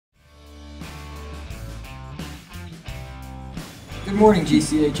Good morning,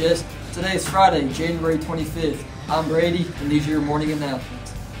 GCHS. Today is Friday, January 25th. I'm Brady, and these are your morning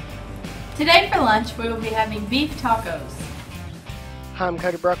announcements. Today for lunch, we will be having beef tacos. Hi, I'm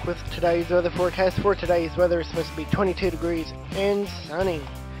Cody Brock with today's weather forecast. For today's weather is supposed to be 22 degrees and sunny.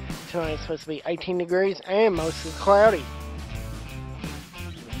 Tonight is supposed to be 18 degrees and mostly cloudy.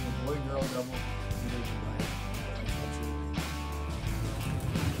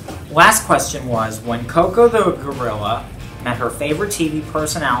 Last question was, when Coco the gorilla met her favorite TV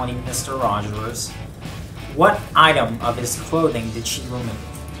personality, Mr. Rogers, what item of his clothing did she remove?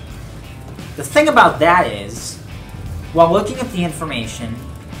 The thing about that is, while looking at the information,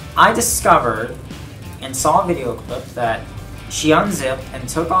 I discovered and saw a video clip that she unzipped and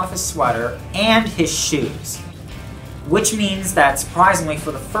took off his sweater and his shoes. Which means that, surprisingly,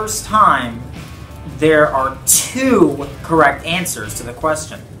 for the first time, there are 2 correct answers to the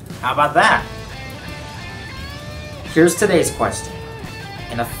question. How about that? Here's today's question.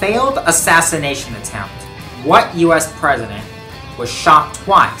 In a failed assassination attempt, what U.S. president was shot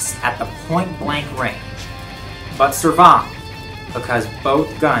twice at the point-blank range, but survived because both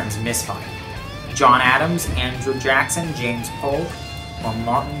guns misfired? John Adams, Andrew Jackson, James Polk, or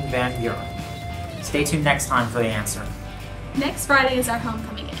Martin Van Buren? Stay tuned next time for the answer. Next Friday is our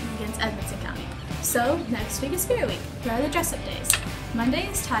homecoming game against Edmonson County. So, next week is Spirit Week. Here are the dress-up days. Monday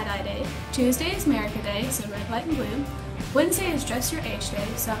is tie-dye day, Tuesday is America Day, so red, white, and blue. Wednesday is Dress Your Age Day,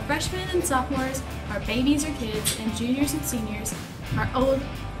 so freshmen and sophomores are babies or kids, and juniors and seniors are old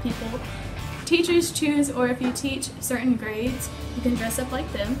people. Teachers choose, or if you teach certain grades, you can dress up like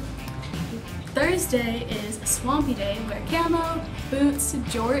them. Thursday is Swampy Day, wear camo, boots,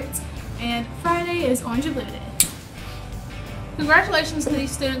 jorts, and Friday is Orange and Blue Day. Congratulations to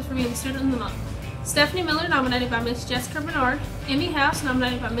these students for being Student of the Month. Stephanie Miller, nominated by Miss Jessica Bernard. Emmy House,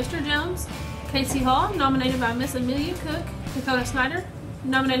 nominated by Mr. Jones. Casey Hall, nominated by Miss Amelia Cook. Dakota Snyder,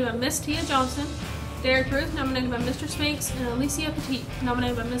 nominated by Miss Tia Johnson. Derek Ruth, nominated by Mr. Spinks. And Alicia Petit,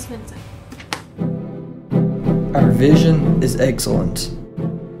 nominated by Miss Vincent. Our vision is excellence.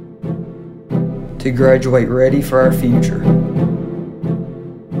 To graduate ready for our future.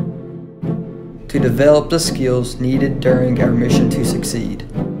 To develop the skills needed during our mission to succeed.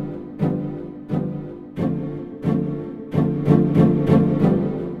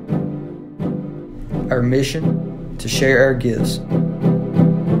 Our mission, to share our gifts.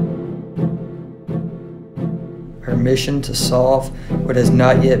 Our mission, to solve what has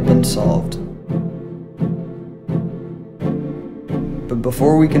not yet been solved. But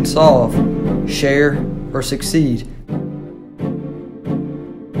before we can solve, share, or succeed,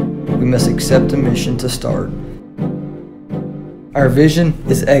 we must accept a mission to start. Our vision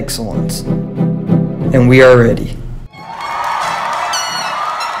is excellence, and we are ready.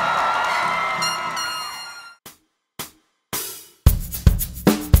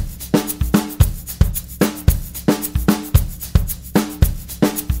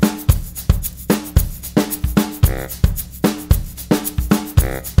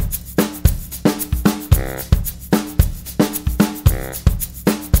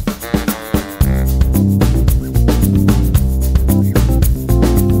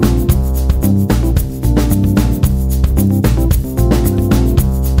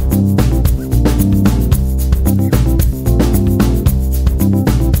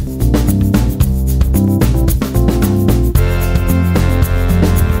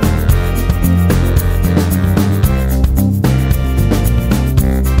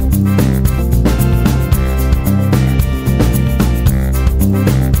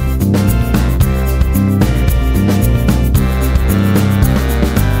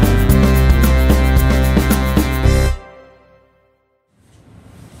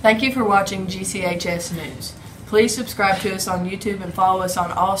 Thank you for watching GCHS News. Please subscribe to us on YouTube and follow us on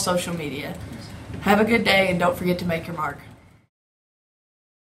all social media. Have a good day and don't forget to make your mark.